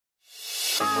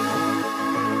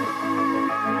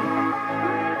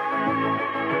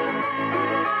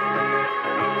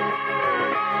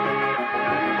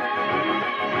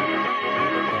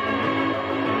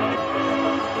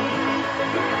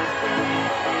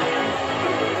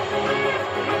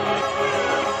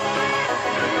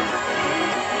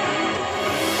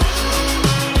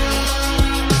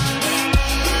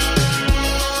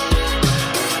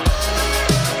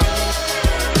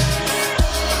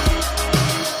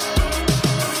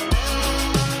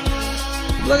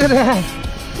Look at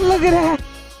that! Look at that!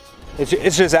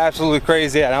 It's just absolutely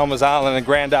crazy at Elmer's Island and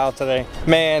Grand Isle today.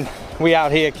 Man, we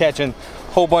out here catching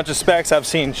a whole bunch of specks. I've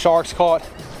seen sharks caught,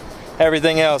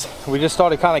 everything else. We just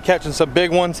started kind of catching some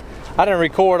big ones. I didn't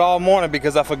record all morning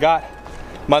because I forgot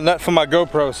my nut for my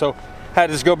GoPro, so I had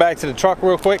to just go back to the truck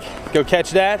real quick, go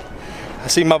catch that. I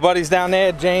see my buddies down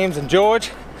there, James and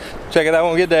George. Check it out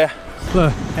when we get there.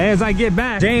 Look, as I get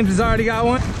back, James has already got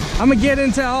one. I'm gonna get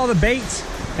into all the baits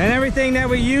and everything that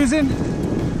we're using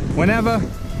whenever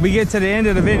we get to the end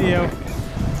of the video.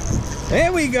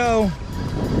 There we go.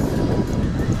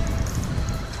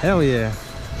 Hell yeah.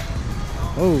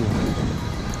 Oh,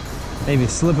 maybe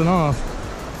slipping off.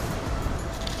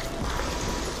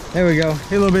 There we go.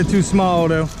 He's a little bit too small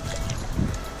though.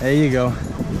 There you go.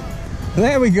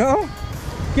 There we go.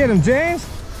 Get him, James.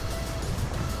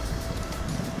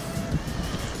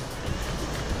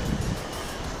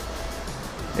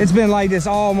 It's been like this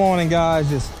all morning, guys,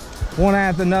 just one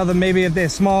after another. Maybe if they're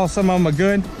small, some of them are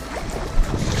good.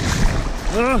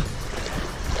 Ugh.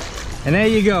 And there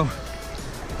you go.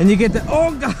 And you get the,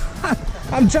 oh God,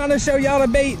 I'm trying to show y'all the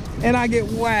bait and I get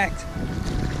whacked.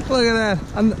 Look at that.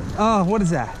 Oh, what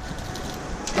is that?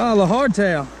 Oh, the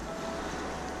hardtail.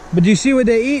 But you see what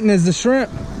they're eating is the shrimp,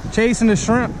 chasing the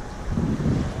shrimp.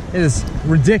 It is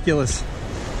ridiculous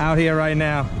out here right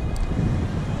now.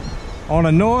 On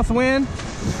a north wind,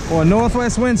 or a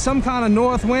northwest wind, some kind of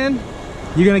north wind,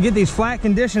 you're gonna get these flat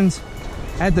conditions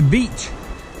at the beach,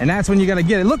 and that's when you gotta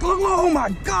get it. Look, look, look, oh my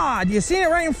God, you see it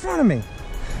right in front of me.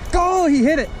 Oh, he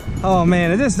hit it. Oh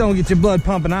man, if this don't get your blood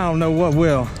pumping, I don't know what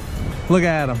will. Look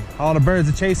at them. All the birds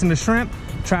are chasing the shrimp.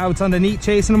 Trout's underneath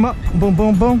chasing them up. Boom,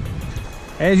 boom, boom.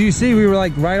 As you see, we were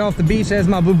like right off the beach. There's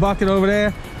my blue bucket over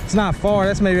there. It's not far,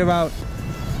 that's maybe about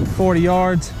 40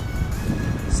 yards.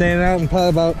 Standing out in probably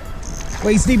about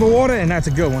waist deep of water, and that's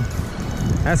a good one.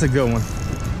 That's a good one.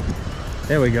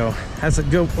 There we go. That's a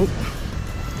good, oh,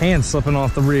 hand slipping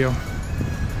off the reel.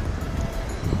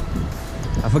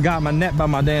 I forgot my net by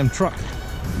my damn truck.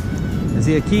 Is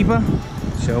he a keeper?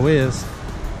 Sure is.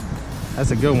 That's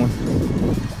a good one.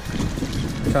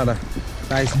 Try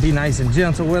to be nice and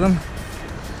gentle with him.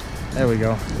 There we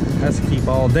go. That's a keep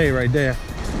all day right there.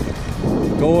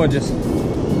 Gorgeous.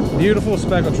 Beautiful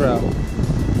speckled trout.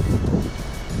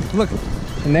 Look,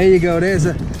 and there you go. There's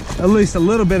at least a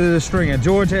little bit of the stringer.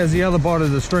 George has the other part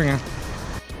of the stringer.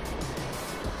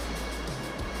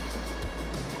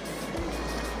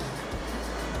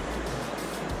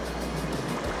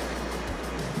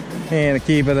 And a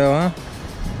keeper though,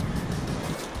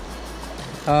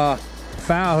 huh?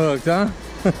 Foul hooked, huh?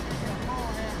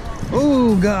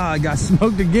 Oh God, got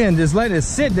smoked again. Just let it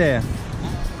sit there.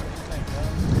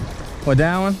 What,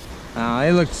 that one? Oh,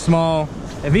 it looked small.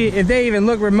 If they even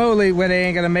look remotely where they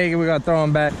ain't gonna make it, we're gonna throw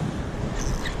them back.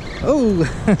 Oh,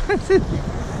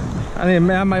 I mean,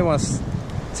 I might want to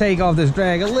take off this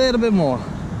drag a little bit more.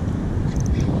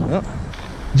 Oh.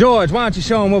 George, why don't you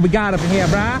show them what we got up in here,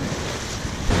 brah?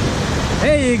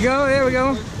 There you go, there we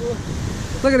go.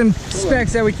 Look at them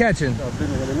specks that we catching.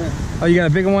 Oh, you got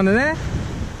a bigger one than that?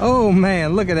 Oh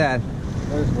man, look at that.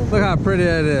 Look how pretty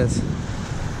that is.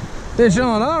 Fish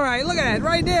on, all right, look at that,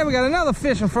 right there, we got another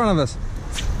fish in front of us.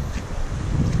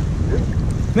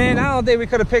 Man, I don't think we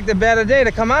could have picked a better day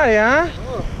to come out here, huh?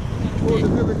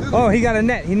 Oh, he got a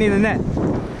net, he need a net.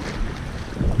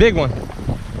 Big one.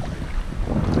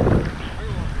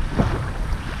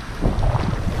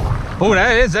 Oh,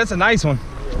 that's a nice one.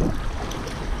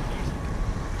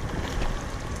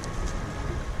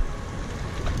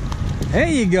 There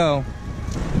you go.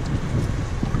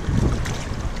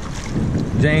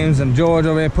 James and George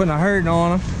over there putting a hurting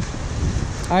on them.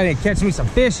 I didn't catch me some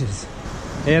fishes.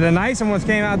 Yeah, the nicer ones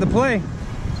came out to play.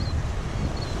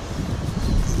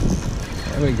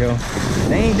 There we go.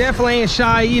 They definitely ain't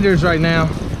shy eaters right now.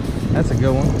 That's a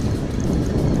good one.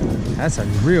 That's a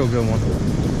real good one.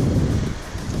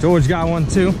 George got one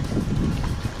too.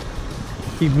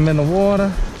 Keep him in the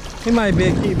water. He might be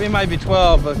a keep. He might be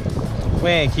 12, but we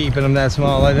ain't keeping him that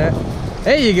small like that.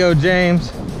 There you go,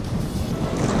 James.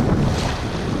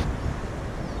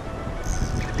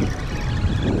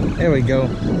 There we go.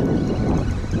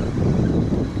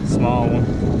 Small one.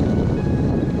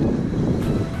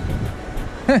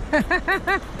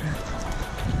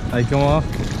 Like, come off.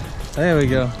 There we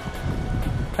go.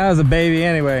 That was a baby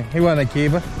anyway. He wasn't a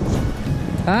keeper.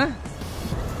 Huh?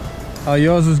 Oh,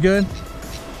 yours was good?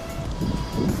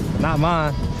 Not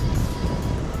mine.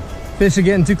 Fish are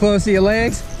getting too close to your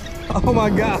legs? Oh my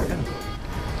God.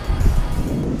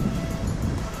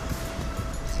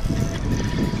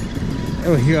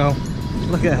 There we go.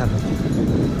 Look at him.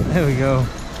 There we go.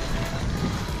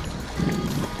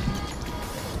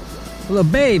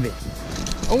 Little baby.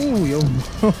 Oh, yo.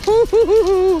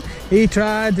 He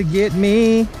tried to get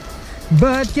me,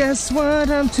 but guess what?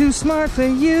 I'm too smart for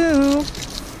you.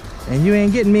 And you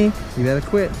ain't getting me. You better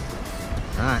quit.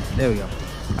 All right, there we go.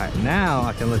 All right, now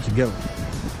I can let you go.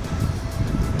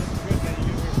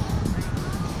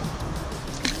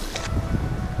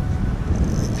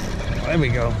 There we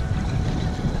go.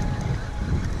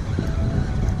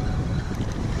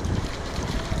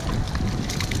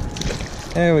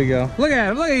 There we go. Look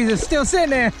at him. Look, he's just still sitting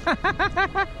there.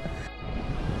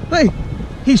 Look,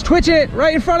 he's twitching it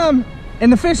right in front of him,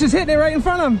 and the fish is hitting it right in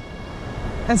front of him.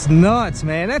 That's nuts,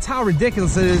 man. That's how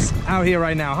ridiculous it is out here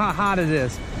right now, how hot it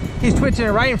is. He's twitching it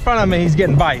right in front of him, and he's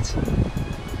getting bites.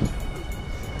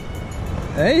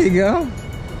 There you go.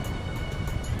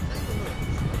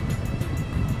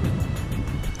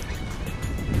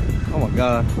 Oh my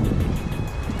God.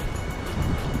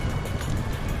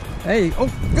 Hey,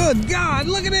 oh, good God,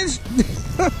 look at this.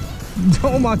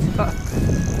 Oh my God.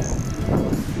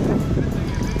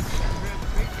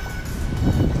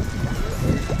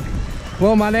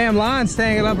 Well, my damn line's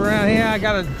tangled up around here. I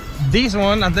got a decent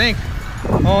one, I think.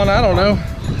 On, I don't know.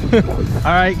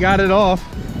 All right, got it off.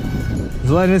 Just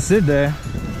letting it sit there.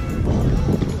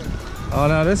 Oh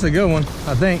no, this is a good one,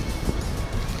 I think.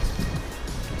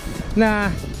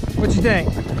 Nah, what you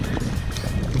think?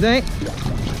 You think?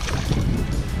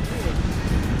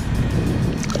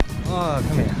 Oh,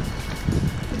 come here.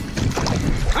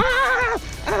 Ah!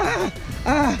 Ah!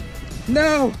 Ah!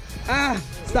 No! Ah!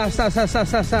 Stop, stop, stop, stop,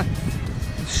 stop, stop.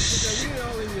 Shh.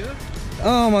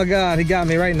 Oh my God, he got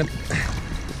me right in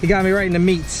the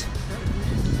meats.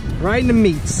 Right in the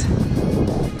meats.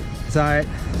 It's all right.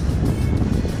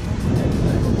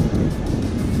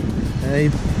 Hey.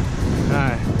 All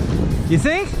right. You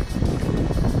think?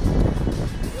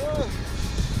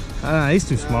 He's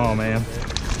too small, man.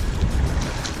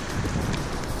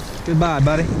 Goodbye,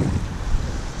 buddy.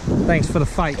 Thanks for the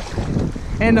fight.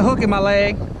 And the hook in my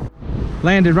leg.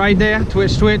 Landed right there.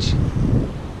 Twitch, twitch.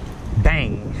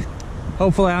 Bang.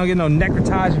 Hopefully I don't get no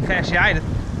necrotage and fasciitis.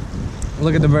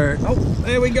 Look at the bird. Oh,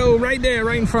 there we go. Right there,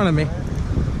 right in front of me.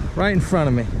 Right in front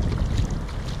of me.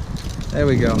 There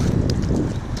we go.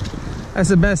 That's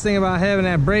the best thing about having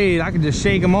that braid. I can just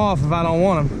shake them off if I don't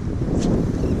want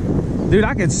them. Dude,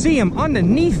 I can see him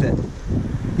underneath it.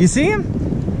 You see him?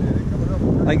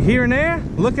 Like here and there,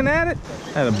 looking at it.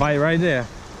 I had a bite right there.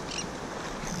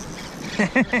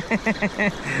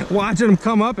 Watching them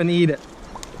come up and eat it.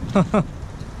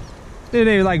 Dude,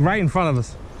 they're like right in front of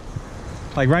us.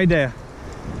 Like right there.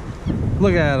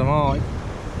 Look at them all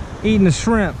eating the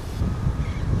shrimp.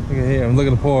 Look at here, look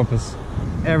at the porpoise.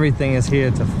 Everything is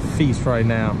here to feast right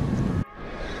now.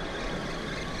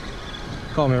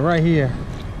 Caught me right here.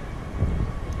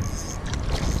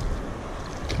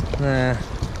 Nah.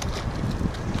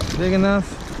 Big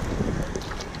enough?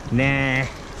 Nah.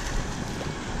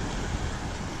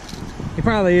 He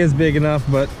probably is big enough,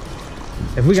 but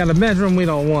if we gotta measure him, we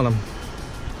don't want him.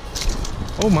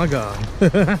 Oh my God.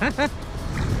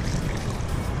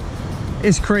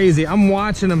 It's crazy. I'm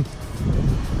watching him.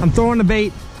 I'm throwing the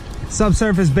bait,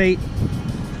 subsurface bait,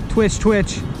 twitch,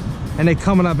 twitch, and they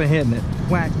coming up and hitting it.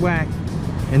 Whack, whack.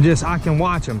 And just, I can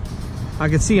watch them. I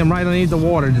can see them right underneath the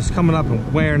water, just coming up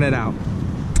and wearing it out.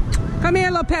 Come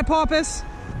here, little pet porpoise.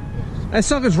 That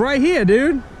sucker's right here,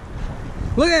 dude.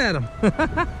 Look at him.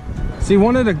 See,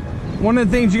 one of the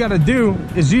things you gotta do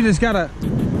is you just gotta,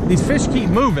 these fish keep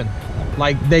moving.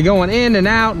 Like they going in and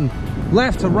out and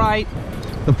left to right.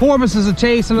 The porpoises are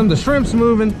chasing them, the shrimp's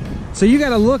moving. So you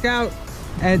gotta look out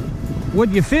at what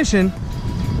you're fishing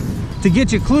to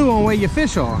get your clue on where your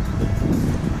fish are.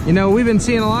 You know, we've been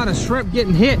seeing a lot of shrimp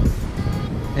getting hit,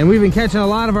 and we've been catching a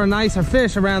lot of our nicer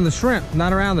fish around the shrimp,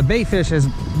 not around the bait fish, as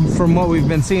from what we've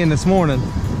been seeing this morning.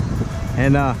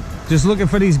 And just looking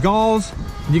for these gulls.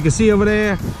 You can see over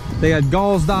there, they got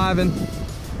gulls diving.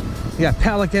 You got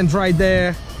pelicans right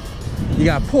there. You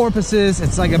got porpoises.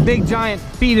 It's like a big giant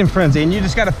feeding frenzy, and you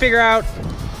just got to figure out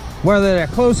whether they're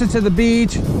closer to the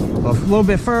beach or a little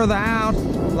bit further out.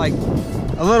 Like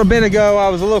a little bit ago, I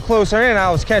was a little closer in.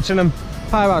 I was catching them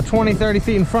probably about 20, 30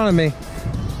 feet in front of me.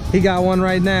 He got one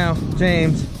right now,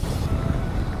 James.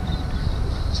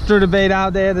 Just threw the bait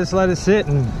out there, just let it sit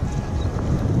and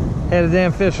had a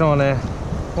damn fish on there.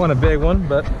 Wasn't a big one,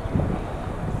 but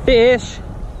fish,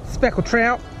 speckled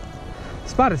trout,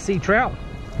 spotted sea trout,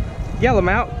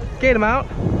 yellowmouth, gatormouth.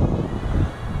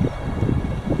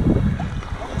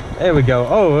 There we go.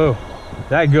 Oh,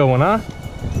 that good one, huh?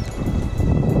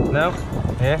 No?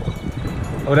 Yeah?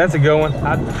 Oh, that's a good one.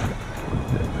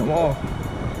 Come on.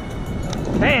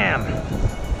 Bam!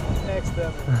 Next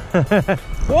up.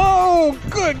 Whoa,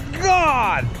 good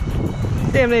God!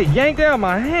 Damn, they yanked out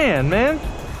my hand, man.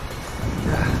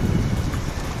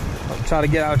 I'll try to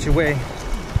get out your way.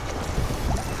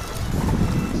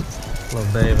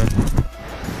 Little baby.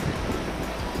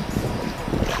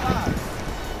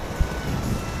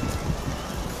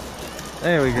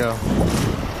 There we go.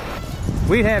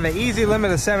 We'd have an easy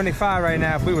limit of 75 right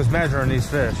now if we was measuring these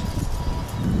fish.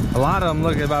 A lot of them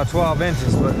look at about 12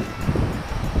 inches, but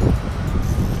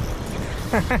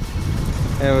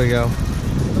there we go.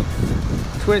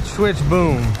 Twitch, twitch,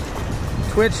 boom.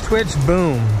 Twitch, twitch,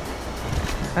 boom.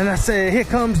 And I say, here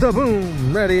comes the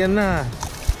boom, ready or not.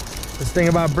 This thing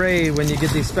about braid, when you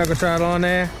get these speckled trout on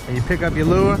there and you pick up your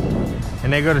lure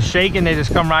and they go to shaking, they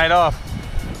just come right off.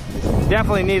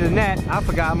 Definitely need a net. I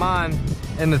forgot mine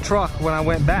in the truck when I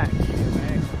went back.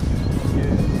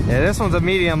 Yeah, this one's a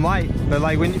medium light, but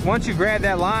like once you grab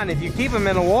that line, if you keep them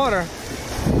in the water,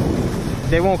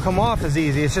 they won't come off as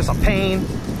easy. It's just a pain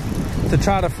to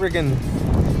try to friggin',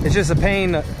 it's just a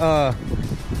pain to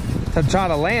try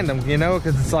to land them, you know,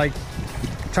 because it's like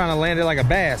trying to land it like a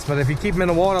bass. But if you keep them in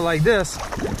the water like this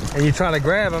and you try to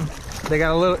grab them, they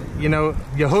got a little, you know,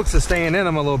 your hooks are staying in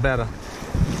them a little better.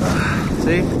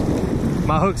 See?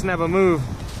 My hooks never move.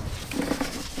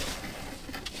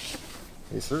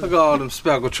 Yes, sir. Look at all them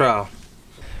speckled trout.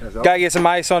 Gotta get some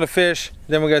ice on the fish.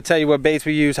 Then we're gonna tell you what baits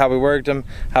we use, how we worked them,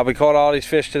 how we caught all these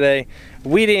fish today.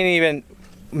 We didn't even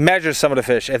measure some of the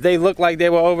fish. If they looked like they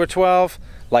were over 12,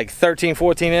 like 13,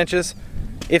 14 inches,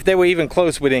 if they were even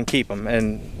close, we didn't keep them.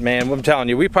 And man, I'm telling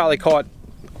you, we probably caught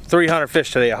 300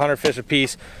 fish today, 100 fish a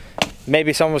piece.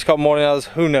 Maybe some of us caught more than others,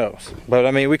 who knows? But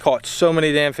I mean, we caught so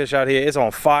many damn fish out here. It's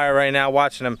on fire right now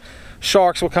watching them.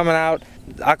 Sharks were coming out.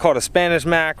 I caught a Spanish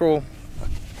mackerel.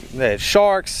 They had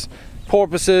sharks,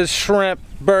 porpoises, shrimp,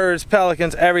 birds,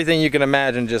 pelicans, everything you can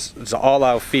imagine. Just it's all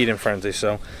out feeding frenzy.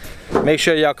 So make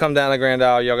sure y'all come down to Grand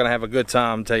Isle. Y'all gonna have a good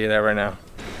time, I'll tell you that right now.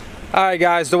 All right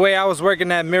guys, the way I was working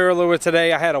that mirror lure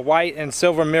today, I had a white and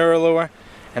silver mirror lure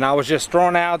and I was just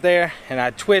throwing it out there and I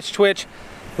twitch,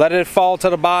 let it fall to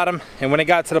the bottom, and when it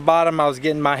got to the bottom I was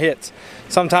getting my hits.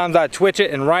 Sometimes I twitch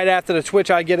it and right after the twitch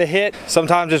I get a hit,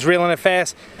 sometimes just reeling it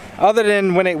fast. Other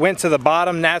than when it went to the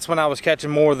bottom, that's when I was catching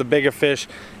more of the bigger fish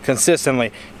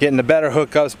consistently, getting the better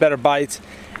hookups, better bites,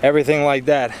 everything like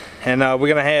that. And we're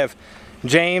gonna have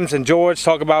James and George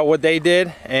talk about what they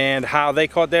did and how they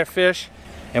caught their fish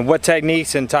and what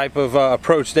techniques and type of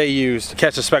approach they used to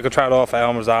catch a speckled trout off at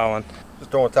Elmer's Island.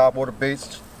 Just throwing top water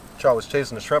baits. Trout was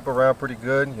chasing the shrimp around pretty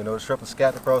good. You know, the shrimp was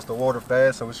scattered across the water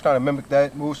fast, so we're trying to mimic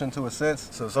that motion to a sense.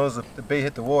 So as soon as the bait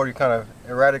hit the water, you kind of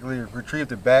erratically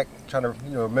retrieved it back, trying to,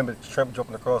 you know, mimic the shrimp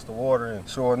jumping across the water. And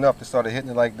sure enough, they started hitting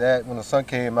it like that. When the sun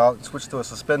came out, switched to a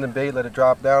suspending bait, let it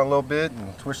drop down a little bit,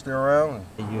 and twitched it around.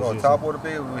 And on top water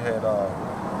bait, we had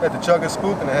the chug and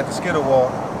spook, and I had the skitter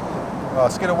walk.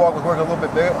 Skitter walk was working a little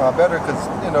bit better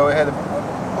because, you know, it had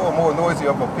a little more noisy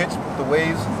of a pitch with the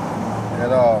waves.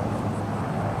 And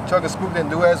chug and spook didn't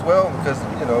do as well because,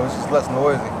 you know, it's just less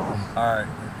noisy. Alright,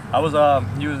 I was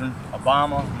using a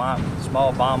bomber, my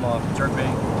small bomber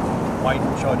jerkbait, white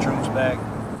chartreuse bag,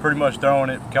 pretty much throwing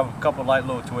it, a couple light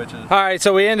little twitches. Alright,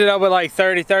 so we ended up with like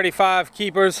 30, 35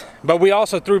 keepers, but we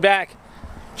also threw back,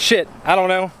 shit, I don't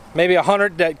know, maybe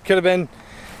 100 that could have been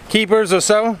keepers or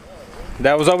so.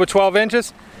 That was over 12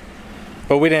 inches,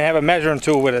 but we didn't have a measuring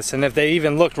tool with us, and if they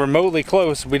even looked remotely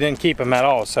close, we didn't keep them at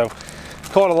all. So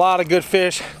caught a lot of good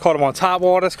fish, caught them on top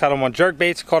waters, caught them on jerk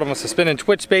baits, caught them on suspended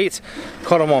twitch baits,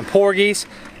 caught them on porgies,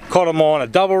 caught them on a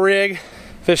double rig,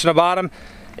 fishing the bottom.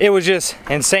 It was just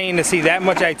insane to see that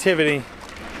much activity,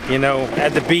 you know,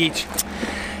 at the beach.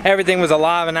 Everything was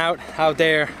alive and out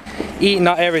there, eating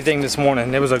everything this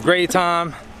morning. It was a great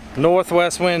time.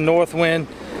 Northwest wind, north wind.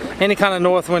 Any kind of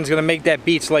north wind is gonna make that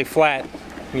beach lay flat.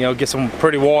 You know, get some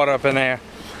pretty water up in there.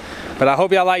 But I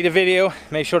hope y'all liked the video.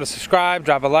 Make sure to subscribe,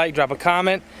 drop a like, drop a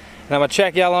comment. And I'm gonna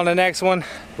check y'all on the next one.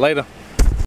 Later.